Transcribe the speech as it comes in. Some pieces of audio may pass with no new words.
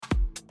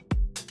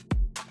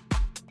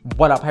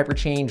What up,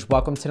 Hyperchange?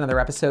 Welcome to another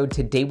episode.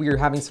 Today we are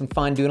having some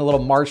fun doing a little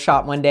Mars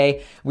shot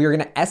Monday. We are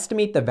going to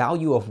estimate the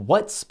value of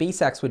what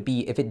SpaceX would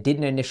be if it did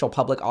an initial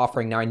public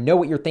offering. Now, I know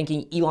what you're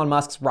thinking. Elon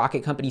Musk's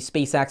rocket company,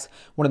 SpaceX,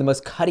 one of the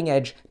most cutting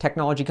edge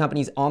technology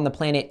companies on the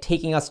planet,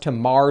 taking us to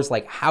Mars.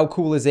 Like, how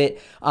cool is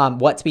it?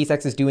 What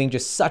SpaceX is doing,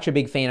 just such a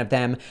big fan of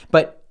them.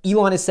 But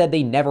Elon has said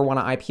they never want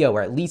to IPO,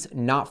 or at least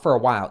not for a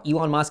while.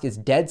 Elon Musk is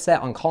dead set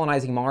on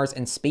colonizing Mars,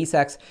 and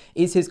SpaceX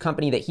is his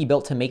company that he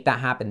built to make that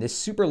happen. This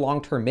super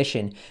long-term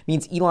mission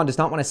means Elon does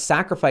not want to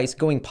sacrifice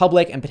going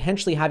public and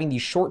potentially having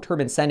these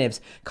short-term incentives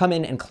come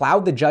in and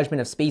cloud the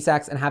judgment of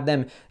SpaceX and have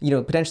them,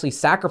 potentially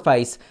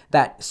sacrifice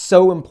that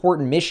so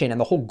important mission and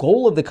the whole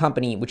goal of the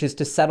company, which is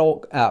to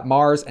settle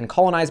Mars and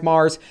colonize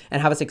Mars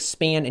and have us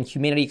expand and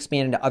humanity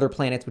expand into other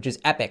planets, which is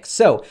epic.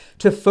 So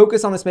to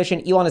focus on this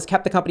mission, Elon has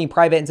kept the company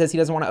private and says he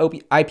doesn't want to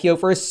IPO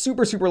for a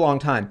super long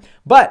time.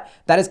 But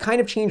that has kind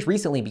of changed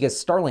recently because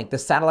Starlink, the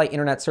satellite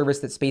internet service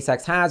that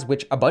SpaceX has,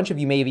 which a bunch of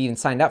you may have even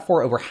signed up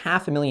for, over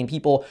 500,000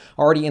 people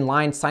are already in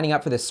line signing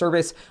up for this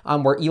service,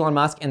 where Elon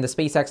Musk and the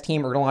SpaceX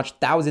team are going to launch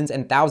thousands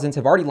and thousands,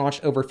 have already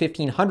launched over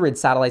 1,500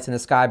 satellites in the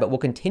sky, but will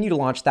continue to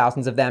launch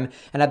thousands of them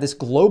and have this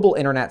global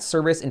internet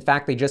service. In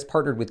fact, they just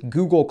partnered with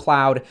Google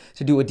Cloud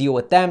to do a deal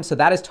with them. So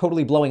that is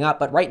totally blowing up.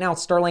 But right now,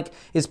 Starlink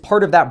is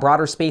part of that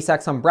broader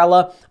SpaceX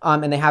umbrella,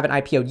 and they haven't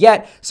IPO'd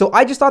yet. So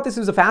I just thought this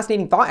was a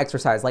fascinating thought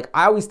exercise. Like,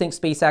 I always think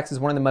SpaceX is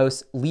one of the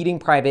most leading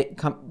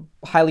private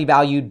highly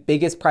valued,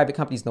 biggest private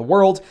companies in the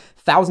world,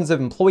 thousands of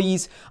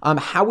employees.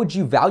 How would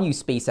you value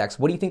SpaceX?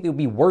 What do you think they would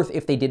be worth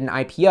if they did an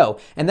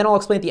IPO? And then I'll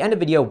explain at the end of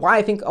the video why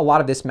I think a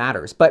lot of this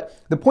matters. But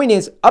the point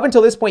is, up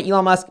until this point,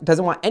 Elon Musk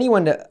doesn't want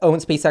anyone to own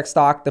SpaceX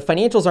stock. The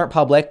financials aren't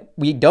public.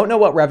 We don't know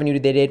what revenue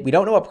they did. We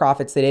don't know what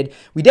profits they did.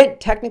 We didn't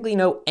technically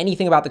know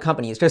anything about the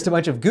company. It's just a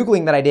bunch of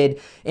Googling that I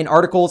did in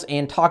articles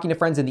and talking to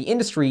friends in the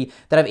industry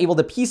that I'm able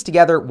to piece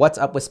together what's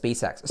up with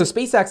SpaceX. So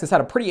SpaceX has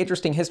had a pretty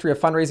interesting history of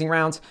fundraising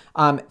rounds.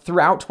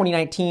 Throughout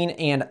 2019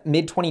 and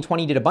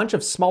mid-2020, did a bunch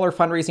of smaller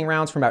fundraising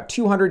rounds from about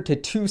 $200 to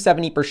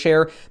 $270 per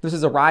share. This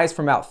is a rise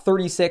from about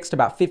 $36 to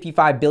about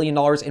 $55 billion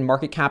in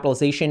market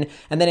capitalization.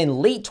 And then in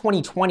late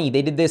 2020,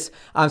 they did this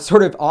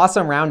sort of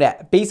awesome round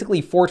at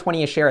basically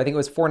 $420 a share. I think it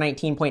was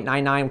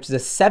 $419.99, which is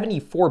a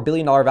 $74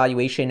 billion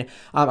valuation,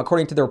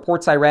 according to the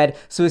reports I read.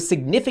 So a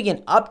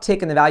significant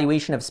uptick in the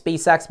valuation of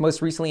SpaceX,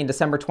 most recently in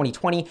December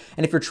 2020.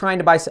 And if you're trying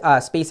to buy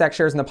SpaceX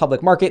shares in the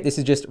public market, this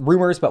is just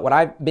rumors, but what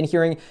I've been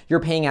hearing, you're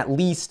paying at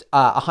least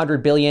 $100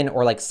 billion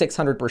or like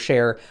 $600 per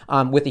share,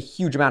 with a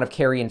huge amount of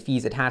carry and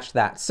fees attached to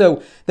that.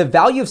 So the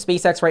value of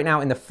SpaceX right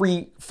now in the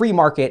free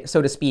market,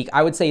 so to speak,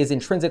 I would say is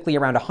intrinsically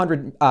around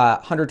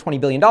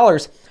 $120 billion.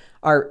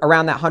 Are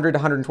around that 100 to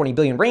 120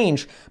 billion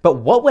range. But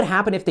what would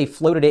happen if they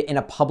floated it in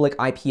a public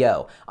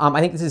IPO?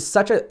 I think this is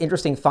such an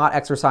interesting thought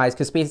exercise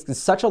because SpaceX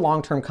is such a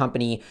long-term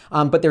company,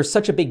 but there's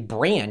such a big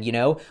brand,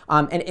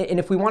 and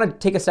if we want to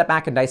take a step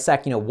back and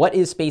dissect, what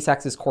is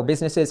SpaceX's core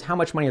businesses? How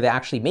much money are they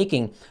actually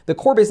making? The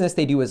core business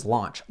they do is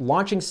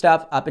launching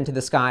stuff up into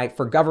the sky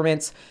for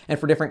governments and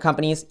for different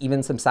companies.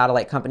 Even some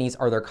satellite companies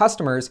are their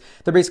customers.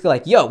 They're basically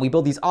like, we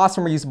build these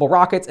awesome reusable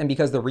rockets, and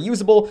because they're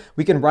reusable,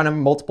 we can run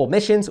them multiple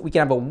missions. We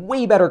can have a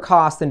way better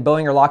cost than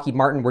Boeing or Lockheed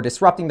Martin. We're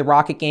disrupting the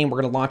rocket game. We're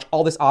going to launch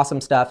all this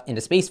awesome stuff into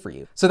space for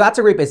you. So that's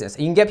a great business.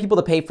 And you can get people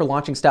to pay for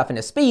launching stuff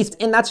into space,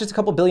 and that's just a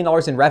couple $1 billion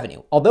in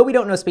revenue. Although we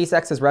don't know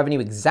SpaceX's revenue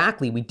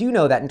exactly, we do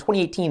know that in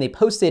 2018 they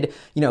posted,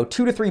 2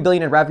 to 3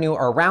 billion in revenue,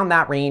 or around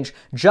that range,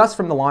 just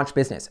from the launch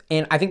business.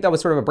 And I think that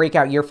was sort of a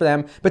breakout year for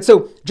them. But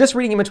so just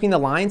reading in between the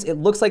lines, it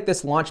looks like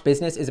this launch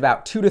business is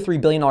about $2 to $3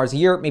 billion a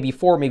year, maybe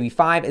 4, maybe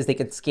 5, as they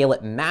could scale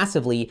it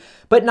massively,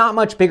 but not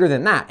much bigger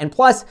than that. And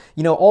plus,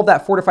 all of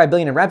that 4 to 5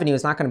 billion in revenue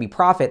is not going to be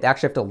profit. They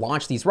actually have to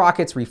launch these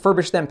rockets,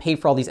 refurbish them, pay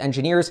for all these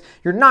engineers.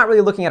 You're not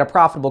really looking at a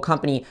profitable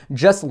company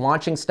just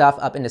launching stuff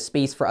up into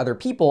space for other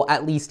people,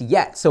 at least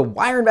yet. So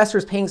why are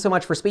investors paying so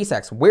much for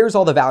SpaceX? Where's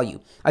all the value?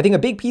 I think a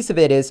big piece of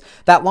it is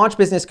that launch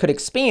business could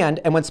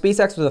expand. And when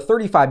SpaceX was a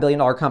 $35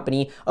 billion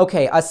company,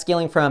 okay, us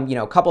scaling from,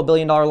 a couple $1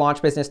 billion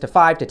launch business to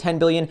 5 to 10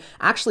 billion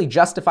actually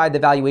justified the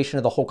valuation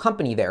of the whole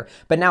company there.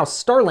 But now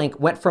Starlink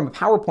went from a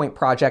PowerPoint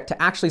project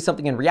to actually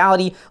something in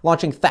reality,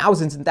 launching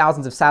thousands and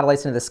thousands of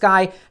satellites into the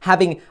sky,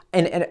 having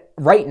and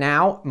right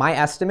now, my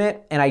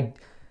estimate, and I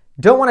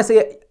don't want to say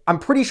it, I'm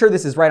pretty sure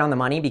this is right on the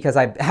money because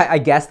I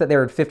guessed that there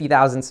were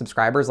 50,000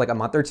 subscribers like a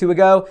month or two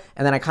ago.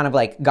 And then I kind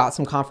of got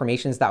some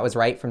confirmations that was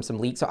right from some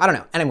leaks. So I don't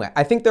know. Anyway,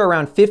 I think they're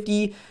around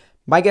 50.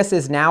 My guess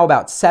is now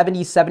about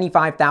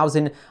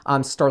 75,000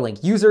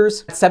 Starlink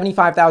users.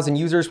 75,000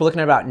 users, we're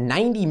looking at about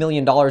 $90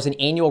 million in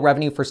annual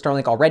revenue for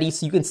Starlink already.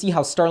 So you can see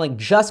how Starlink,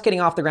 just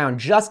getting off the ground,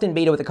 just in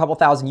beta with a couple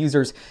thousand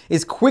users,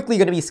 is quickly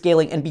going to be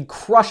scaling and be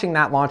crushing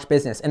that launch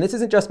business. And this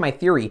isn't just my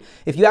theory.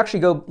 If you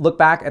actually go look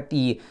back at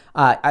the,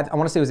 I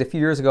want to say it was a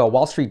few years ago, a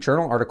Wall Street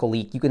Journal article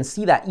leak, you can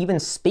see that even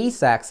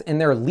SpaceX in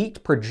their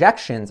leaked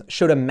projections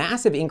showed a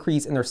massive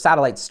increase in their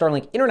satellite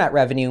Starlink internet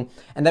revenue,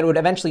 and that it would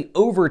eventually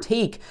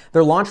overtake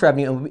their launch revenue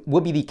revenue and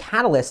would be the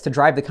catalyst to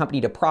drive the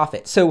company to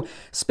profit. So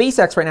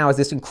SpaceX right now is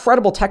this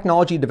incredible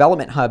technology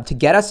development hub to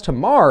get us to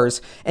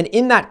Mars. And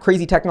in that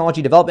crazy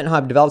technology development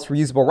hub develops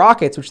reusable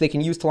rockets, which they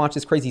can use to launch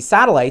this crazy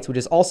satellites, which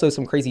is also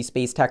some crazy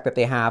space tech that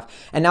they have.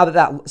 And now that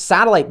that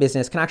satellite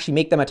business can actually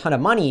make them a ton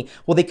of money,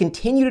 well, they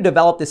continue to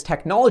develop this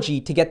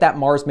technology to get that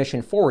Mars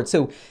mission forward.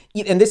 So,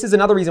 and this is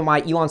another reason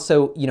why Elon's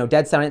so,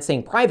 dead set on it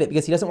staying private,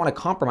 because he doesn't want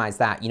to compromise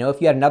that.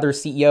 If you had another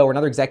CEO or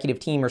another executive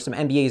team or some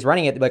MBAs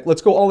running it, like,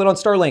 let's go all in on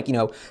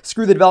Starlink,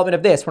 screw the development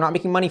of this. We're not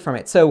making money from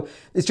it. So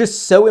it's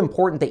just so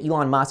important that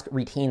Elon Musk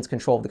retains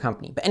control of the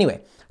company. But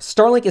anyway,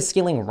 Starlink is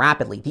scaling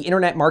rapidly. The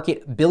internet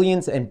market,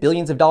 billions and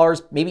billions of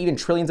dollars, maybe even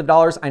trillions of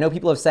dollars. I know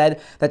people have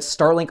said that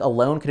Starlink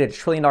alone could hit $1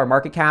 trillion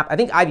market cap. I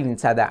think I've even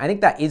said that. I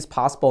think that is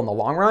possible in the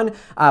long run,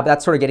 but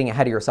that's sort of getting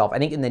ahead of yourself. I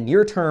think in the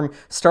near term,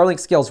 Starlink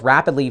scales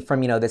rapidly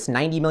from, this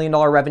 $90 million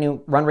revenue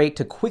run rate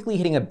to quickly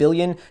hitting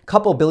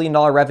couple billion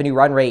dollar revenue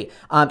run rate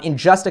in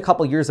just a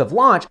couple years of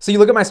launch. So you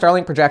look at my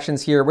Starlink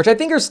projections here, which I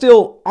think are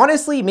still,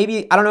 honestly,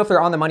 maybe, I don't know if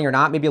they're on the money or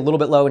not, maybe a little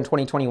bit low in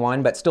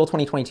 2021, but still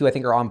 2022, I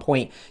think are on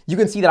point. You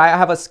can see that I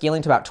have us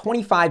scaling to about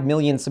 25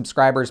 million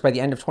subscribers by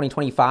the end of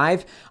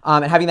 2025,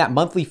 and having that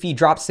monthly fee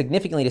drop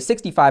significantly to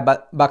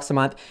 $65 a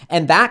month.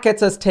 And that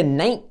gets us to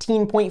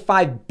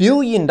 $19.5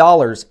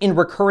 billion in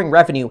recurring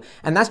revenue.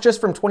 And that's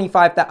just from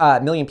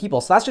 25 million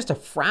people. So that's just a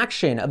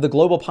fraction of the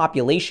global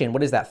population.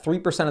 What is that?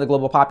 3% of the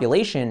global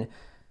population.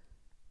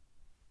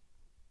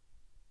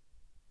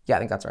 Yeah, I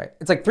think that's right.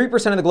 It's like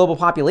 3% of the global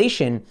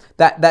population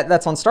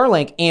that's on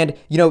Starlink. And,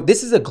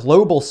 this is a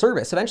global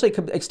service. Eventually it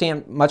could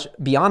extend much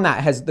beyond that.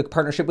 It has the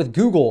partnership with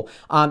Google.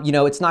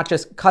 It's not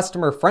just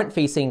customer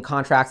front-facing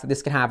contracts that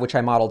this can have, which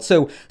I modeled.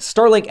 So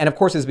Starlink, and of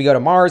course, as we go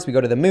to Mars, we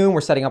go to the moon,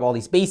 we're setting up all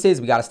these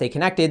bases. We got to stay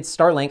connected.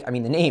 Starlink,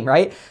 the name,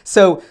 right?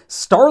 So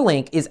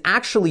Starlink is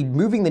actually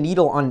moving the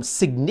needle on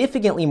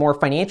significantly more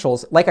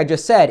financials. Like I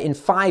just said, in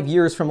 5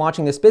 years from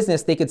launching this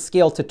business, they could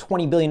scale to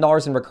 $20 billion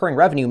in recurring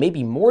revenue,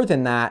 maybe more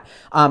than that.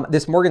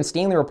 This Morgan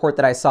Stanley report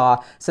that I saw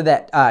said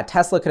that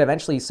Tesla could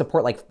eventually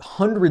support like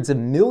hundreds of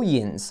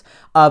millions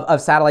of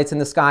satellites in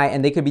the sky,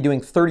 and they could be doing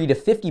 30 to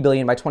 50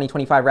 billion by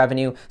 2025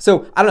 revenue.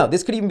 So I don't know,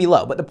 this could even be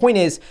low. But the point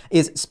is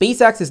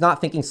SpaceX is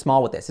not thinking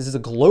small with this. This is a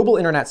global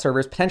internet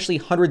service, potentially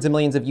hundreds of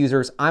millions of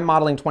users. I'm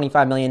modeling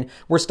 25 million.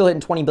 We're still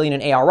hitting 20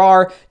 billion in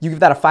ARR. You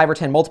give that a 5 or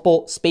 10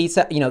 multiple.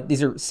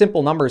 These are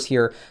simple numbers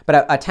here,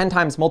 but a 10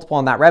 times multiple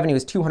on that revenue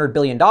is $200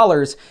 billion.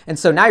 And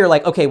so now you're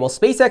like, okay, well,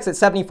 SpaceX at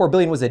 74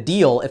 billion was a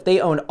deal. If they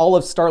own all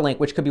of Starlink,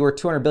 which could be worth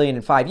 200 billion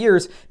in 5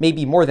 years,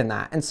 maybe more than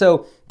that. And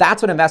so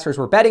that's what investors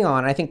were betting on.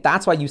 And I think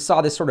that's why you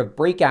saw this sort of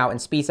breakout in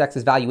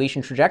SpaceX's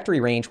valuation trajectory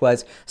range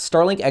was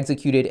Starlink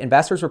executed,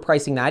 investors were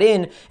pricing that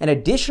in. And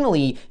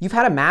additionally, you've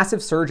had a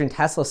massive surge in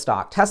Tesla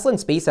stock. Tesla and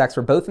SpaceX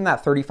were both in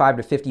that 35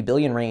 to 50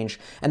 billion range.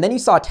 And then you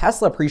saw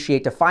Tesla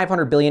appreciate to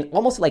 500 billion,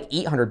 almost like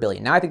 800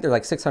 billion. Now I think they're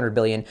like 600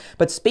 billion,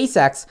 but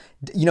SpaceX,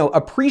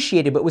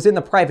 appreciated, but was in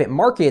the private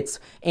markets.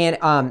 And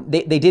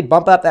they did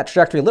bump up that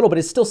trajectory a little, but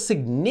it's still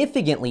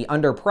significantly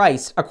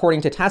underpriced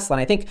according to Tesla.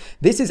 And I think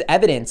this is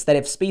evidence that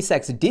if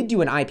SpaceX did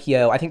do an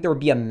IPO, I think there would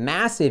be a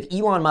massive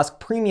Elon Musk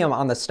premium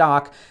on the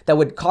stock that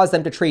would cause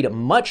them to trade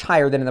much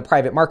higher than in the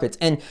private markets.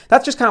 And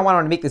that's just kind of why I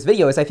wanted to make this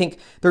video is I think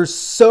there's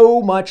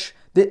so much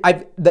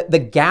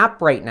the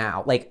gap right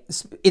now, like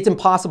it's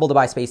impossible to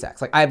buy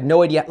SpaceX. Like I have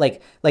no idea,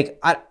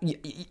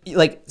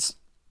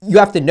 you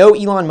have to know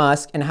Elon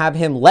Musk and have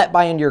him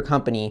buy into your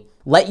company,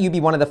 let you be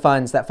one of the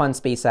funds that fund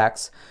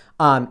SpaceX.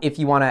 If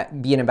you want to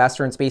be an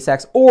investor in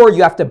SpaceX, or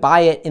you have to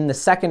buy it in the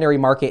secondary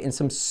market in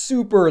some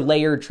super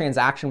layered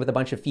transaction with a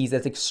bunch of fees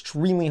that's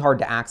extremely hard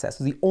to access.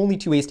 So the only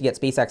two ways to get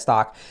SpaceX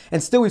stock,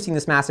 and still we've seen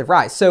this massive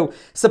rise. So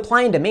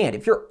supply and demand,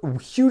 if you're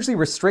hugely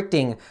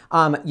restricting,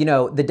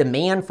 the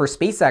demand for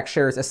SpaceX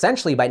shares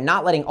essentially by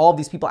not letting all of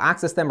these people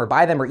access them or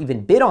buy them or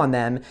even bid on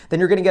them, then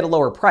you're going to get a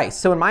lower price.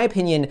 So in my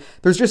opinion,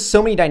 there's just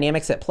so many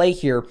dynamics at play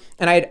here.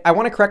 And I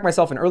want to correct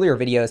myself in earlier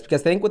videos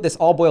because I think what this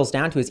all boils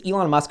down to is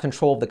Elon Musk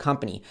control of the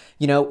company.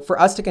 For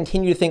us to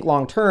continue to think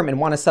long-term and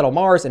want to settle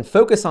Mars and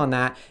focus on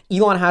that,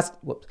 Elon has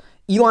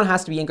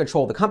to be in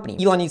control of the company.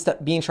 Elon needs to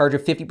be in charge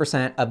of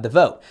 50% of the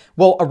vote.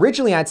 Well,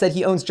 originally I'd said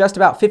he owns just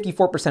about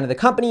 54% of the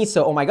company.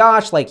 So, oh my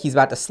gosh, like he's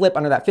about to slip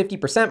under that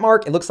 50%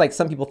 mark. It looks like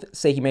some people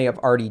say he may have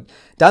already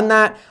done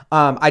that.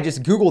 I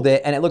just Googled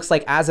it and it looks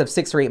like as of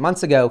 6 or 8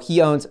 months ago,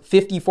 he owns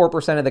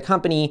 54% of the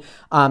company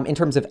in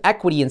terms of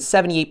equity and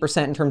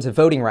 78% in terms of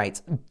voting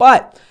rights.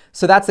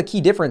 So that's the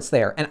key difference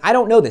there. And I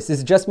don't know this. This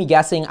is just me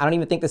guessing. I don't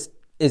even think this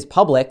is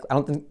public. I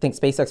don't think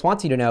SpaceX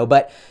wants you to know,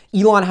 but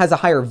Elon has a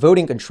higher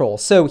voting control.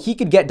 So he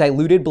could get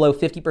diluted below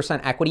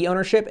 50% equity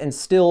ownership and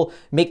still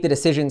make the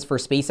decisions for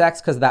SpaceX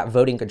because of that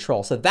voting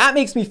control. So that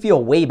makes me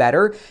feel way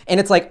better.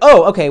 And it's like,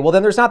 oh, okay, well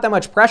then there's not that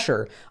much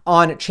pressure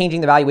on changing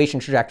the valuation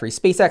trajectory.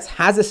 SpaceX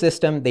has a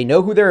system. They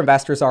know who their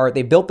investors are.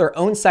 They built their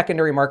own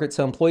secondary market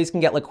so employees can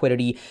get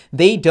liquidity.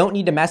 They don't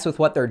need to mess with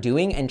what they're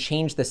doing and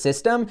change the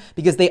system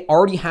because they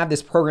already have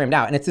this programmed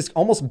out. And it's this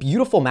almost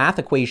beautiful math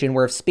equation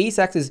where if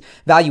SpaceX's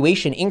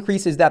valuation valuation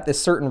increases at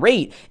this certain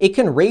rate, it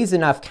can raise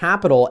enough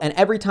capital. And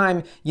every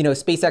time,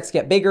 SpaceX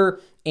get bigger,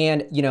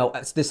 and,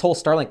 this whole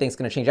Starlink thing is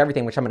going to change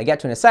everything, which I'm going to get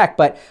to in a sec.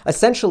 But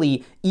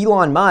essentially,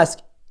 Elon Musk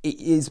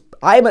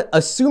I'm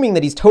assuming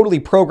that he's totally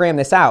programmed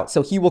this out.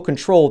 So he will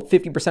control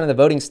 50% of the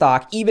voting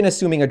stock, even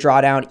assuming a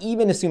drawdown,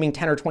 even assuming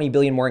 10 or 20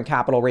 billion more in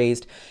capital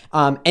raised.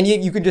 And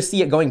you can just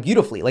see it going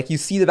beautifully. Like you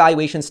see the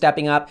valuation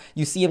stepping up.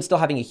 You see him still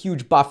having a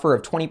huge buffer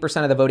of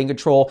 20% of the voting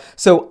control.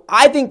 So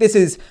I think this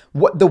is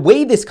the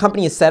way this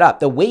company is set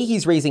up, the way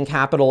he's raising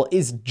capital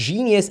is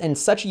genius and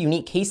such a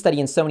unique case study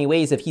in so many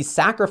ways. If he's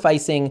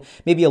sacrificing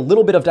maybe a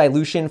little bit of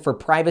dilution for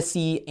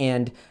privacy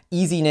and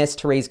easiness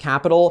to raise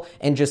capital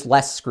and just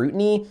less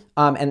scrutiny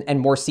and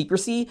more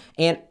secrecy.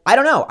 And I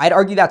don't know, I'd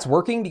argue that's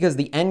working because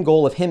the end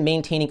goal of him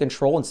maintaining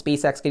control and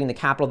SpaceX getting the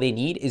capital they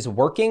need is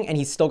working, and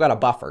he's still got a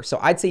buffer. So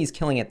I'd say he's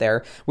killing it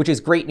there, which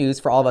is great news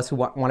for all of us who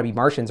want to be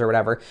Martians or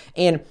whatever.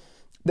 And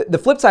the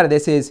flip side of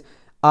this is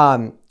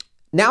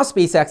now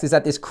SpaceX is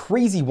at this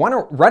crazy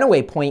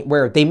runaway point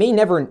where they may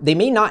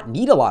not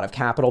need a lot of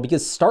capital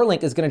because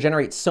Starlink is going to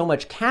generate so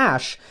much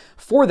cash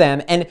for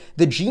them. And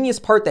the genius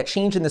part that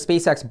changed in the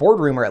SpaceX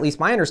boardroom, or at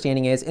least my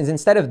understanding is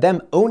instead of them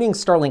owning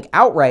Starlink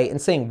outright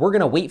and saying, we're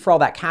going to wait for all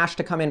that cash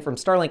to come in from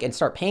Starlink and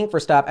start paying for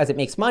stuff as it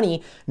makes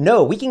money.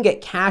 No, we can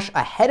get cash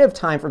ahead of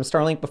time from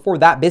Starlink before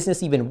that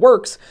business even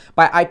works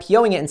by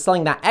IPOing it and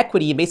selling that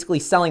equity and basically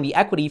selling the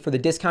equity for the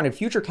discounted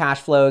future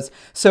cash flows.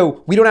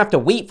 So we don't have to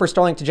wait for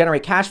Starlink to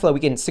generate cash flow. We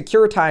can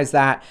securitize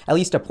that, at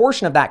least a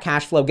portion of that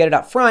cash flow, get it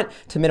up front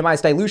to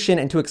minimize dilution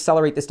and to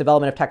accelerate this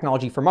development of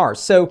technology for Mars.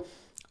 So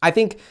I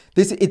think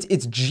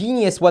it's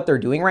genius what they're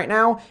doing right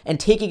now and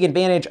taking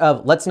advantage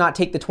of, let's not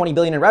take the 20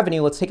 billion in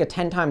revenue, let's take a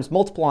 10 times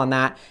multiple on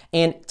that.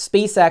 And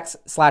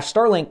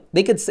SpaceX/Starlink,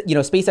 they could,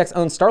 SpaceX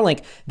owns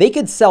Starlink, they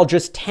could sell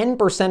just 10%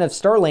 of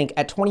Starlink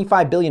at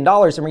 $25 billion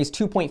and raise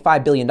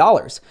 $2.5 billion.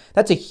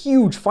 That's a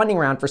huge funding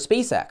round for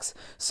SpaceX.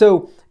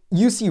 So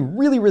you see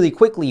really, really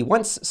quickly,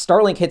 once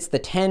Starlink hits the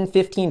 10,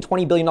 15,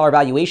 $20 billion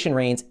valuation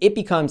range, it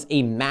becomes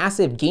a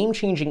massive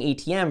game-changing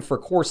ATM for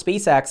core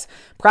SpaceX,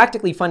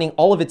 practically funding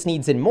all of its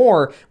needs and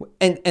more.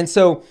 And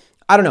so,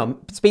 I don't know,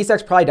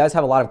 SpaceX probably does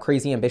have a lot of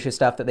crazy ambitious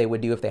stuff that they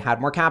would do if they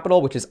had more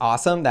capital, which is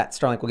awesome that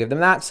Starlink will give them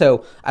that.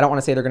 So I don't want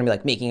to say they're going to be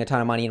like making a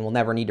ton of money and will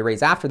never need to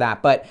raise after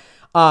that. But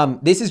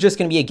this is just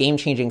going to be a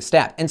game-changing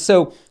step. And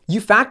so you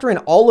factor in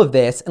all of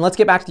this, and let's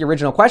get back to the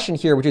original question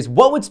here, which is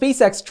what would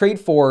SpaceX trade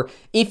for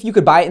if you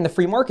could buy it in the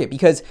free market?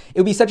 Because it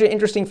would be such an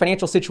interesting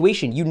financial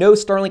situation.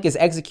 Starlink is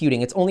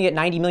executing. It's only at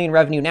 90 million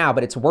revenue now,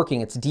 but it's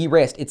working. It's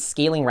de-risked. It's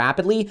scaling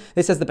rapidly.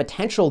 This has the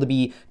potential to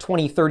be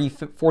 20, 30,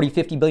 40,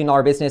 $50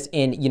 billion business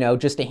in,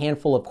 just a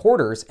handful of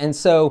quarters. And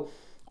so,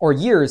 or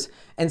years.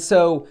 And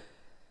so,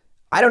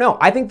 I don't know.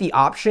 I think the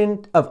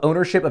option of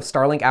ownership of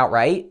Starlink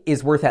outright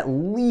is worth at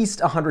least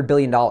 $100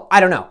 billion. I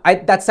don't know.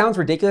 That sounds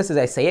ridiculous as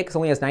I say it because it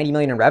only has 90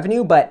 million in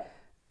revenue, but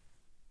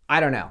I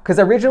don't know. Because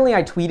originally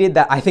I tweeted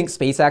that I think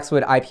SpaceX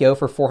would IPO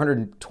for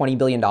 $420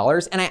 billion.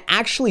 And I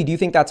actually do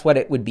think that's what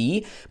it would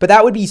be. But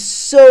that would be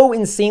so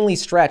insanely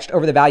stretched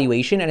over the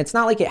valuation. And it's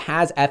not like it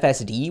has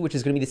FSD, which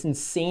is going to be this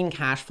insane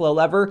cash flow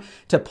lever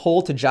to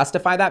pull to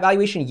justify that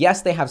valuation.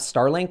 Yes, they have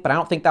Starlink, but I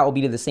don't think that will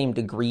be to the same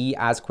degree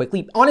as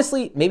quickly.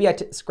 Honestly, maybe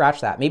scratch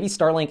that. Maybe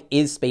Starlink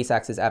is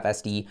SpaceX's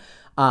FSD.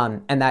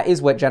 And that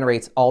is what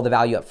generates all the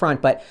value up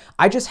front. But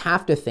I just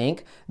have to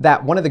think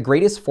that one of the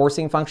greatest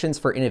forcing functions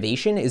for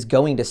innovation is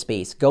going to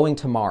space, going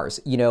to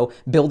Mars,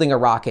 building a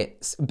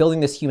rocket,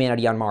 building this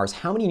humanity on Mars.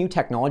 How many new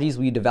technologies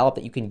will you develop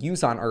that you can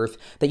use on Earth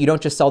that you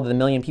don't just sell to the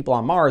million people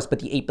on Mars, but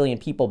the 8 billion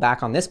people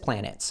back on this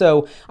planet?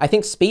 So I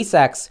think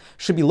SpaceX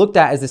should be looked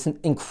at as this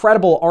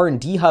incredible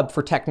R&D hub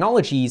for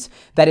technologies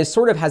that is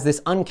sort of has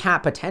this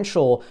uncapped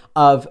potential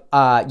of,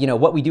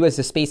 what we do as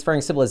a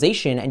spacefaring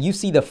civilization. And you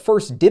see the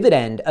first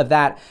dividend of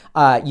that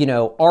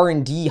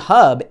R&D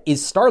hub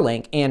is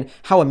Starlink, and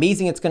how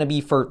amazing it's going to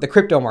be for the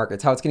crypto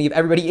markets, how it's going to give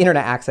everybody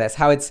internet access,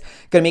 how it's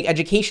going to make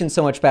education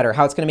so much better,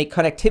 how it's going to make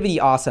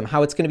connectivity awesome,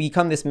 how it's going to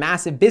become this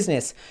massive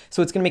business.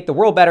 So it's going to make the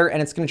world better,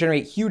 and it's going to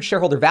generate huge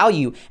shareholder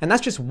value. And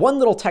that's just one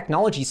little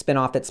technology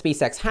spinoff that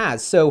SpaceX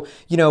has. So,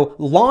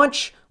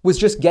 launch was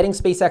just getting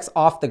SpaceX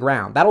off the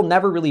ground. That'll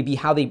never really be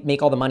how they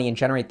make all the money and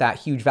generate that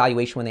huge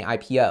valuation when they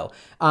IPO.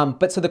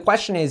 But so the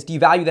question is, do you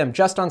value them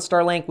just on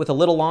Starlink with a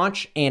little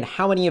launch? And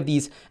how many of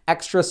these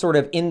extra sort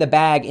of in the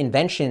bag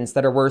inventions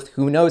that are worth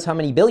who knows how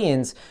many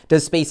billions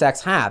does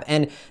SpaceX have?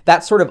 And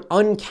that sort of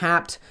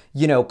uncapped,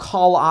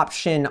 call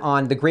option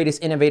on the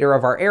greatest innovator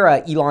of our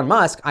era, Elon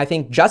Musk, I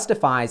think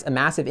justifies a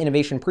massive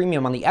innovation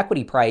premium on the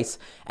equity price.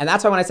 And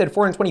that's why when I said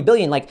 420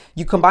 billion, like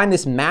you combine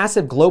this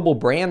massive global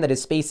brand that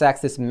is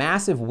SpaceX, this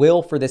massive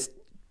will for this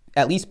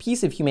at least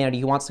piece of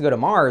humanity who wants to go to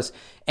Mars,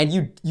 and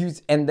you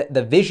use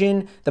the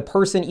vision, the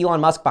person,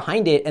 Elon Musk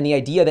behind it, and the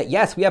idea that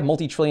yes, we have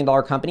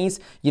multi-trillion-dollar companies.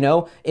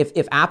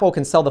 If Apple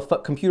can sell the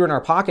computer in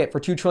our pocket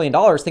for $2 trillion,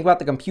 think about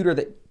the computer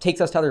that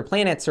takes us to other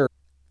planets. Or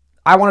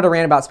I wanted to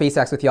rant about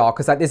SpaceX with y'all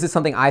because this is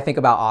something I think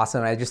about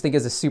awesome. I just think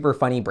is a super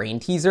funny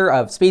brain teaser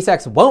of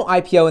SpaceX won't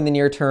IPO in the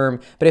near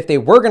term, but if they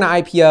were going to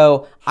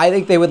IPO, I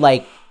think they would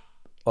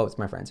Oh, it's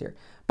my friends here.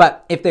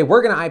 But if they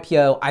were going to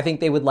IPO, I think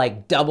they would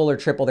like double or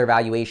triple their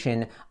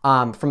valuation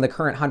from the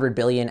current 100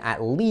 billion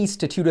at least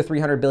to 200 to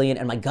 300 billion.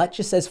 And my gut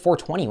just says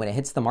 420 when it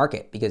hits the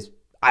market because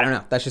I don't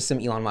know. That's just some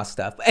Elon Musk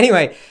stuff. But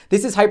anyway,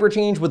 this is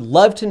Hyperchange. Would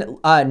love to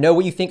know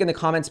what you think in the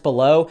comments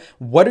below.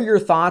 What are your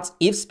thoughts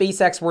if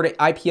SpaceX were to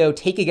IPO?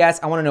 Take a guess.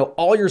 I want to know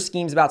all your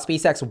schemes about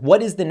SpaceX.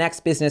 What is the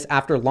next business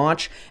after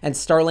launch and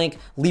Starlink?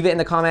 Leave it in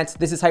the comments.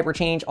 This is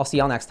Hyperchange. I'll see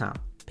y'all next time.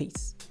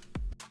 Peace.